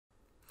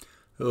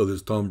Hello, this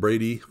is Tom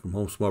Brady from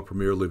HomeSmart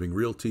Premier Living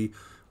Realty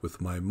with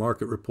my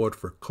market report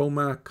for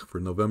Commack for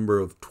November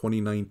of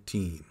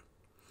 2019.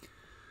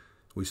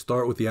 We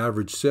start with the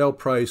average sale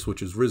price,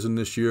 which has risen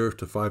this year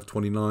to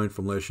 $529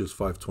 from last year's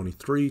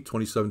 $523.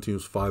 2017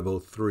 was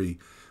 $503.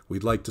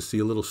 We'd like to see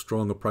a little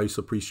stronger price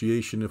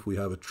appreciation if we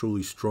have a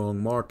truly strong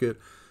market,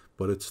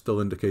 but it still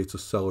indicates a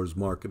seller's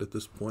market at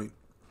this point.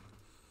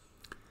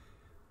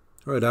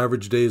 All right,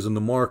 average days on the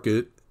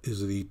market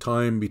is the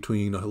time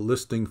between a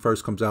listing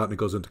first comes out and it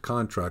goes into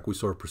contract. We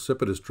saw a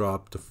precipitous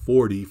drop to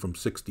 40 from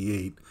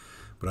 68,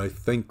 but I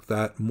think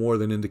that more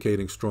than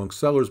indicating strong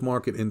seller's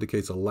market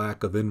indicates a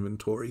lack of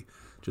inventory.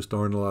 Just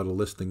aren't a lot of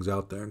listings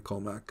out there in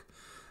Commack.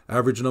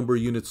 Average number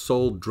of units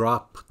sold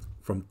dropped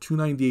from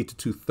 298 to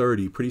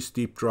 230, pretty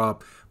steep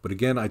drop, but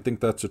again, I think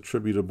that's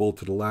attributable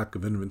to the lack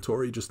of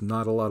inventory. Just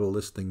not a lot of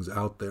listings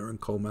out there in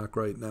Commack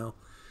right now.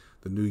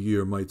 The new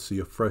year might see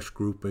a fresh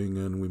grouping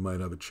and we might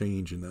have a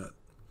change in that.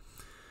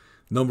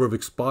 Number of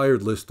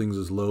expired listings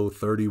is low,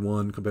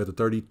 31 compared to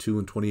 32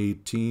 in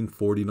 2018,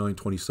 49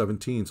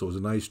 2017. So it was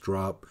a nice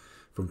drop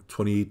from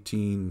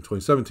 2018,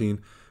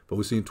 2017, but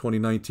we're seeing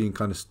 2019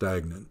 kind of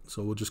stagnant.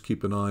 So we'll just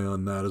keep an eye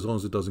on that. As long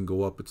as it doesn't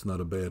go up, it's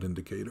not a bad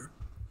indicator.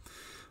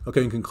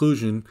 Okay, in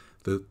conclusion,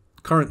 the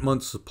current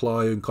month's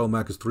supply in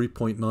Commack is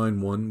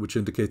 3.91, which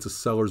indicates a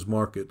seller's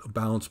market. A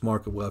balanced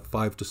market will have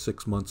 5 to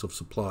 6 months of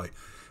supply.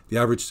 The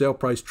average sale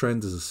price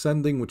trend is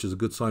ascending, which is a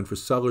good sign for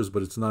sellers,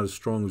 but it's not as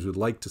strong as we'd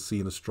like to see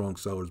in a strong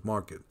seller's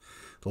market.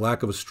 The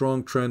lack of a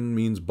strong trend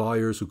means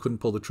buyers who couldn't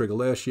pull the trigger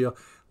last year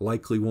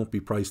likely won't be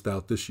priced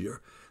out this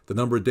year. The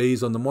number of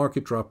days on the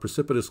market dropped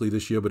precipitously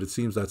this year, but it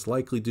seems that's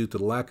likely due to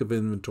the lack of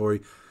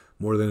inventory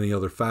more than any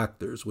other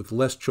factors. With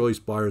less choice,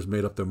 buyers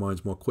made up their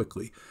minds more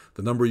quickly.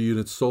 The number of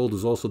units sold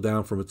is also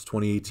down from its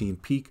 2018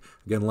 peak,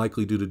 again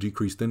likely due to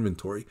decreased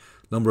inventory.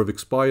 Number of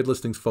expired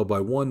listings fell by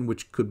 1,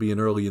 which could be an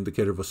early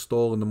indicator of a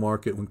stall in the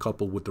market when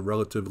coupled with the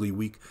relatively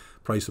weak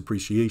price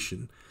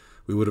appreciation.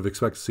 We would have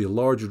expected to see a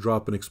larger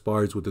drop in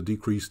expireds with the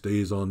decreased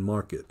days on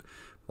market.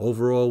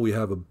 Overall, we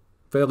have a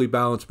fairly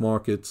balanced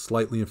market,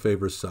 slightly in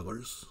favor of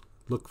sellers.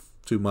 Look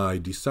to my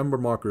December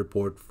market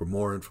report for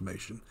more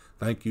information.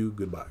 Thank you.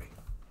 Goodbye.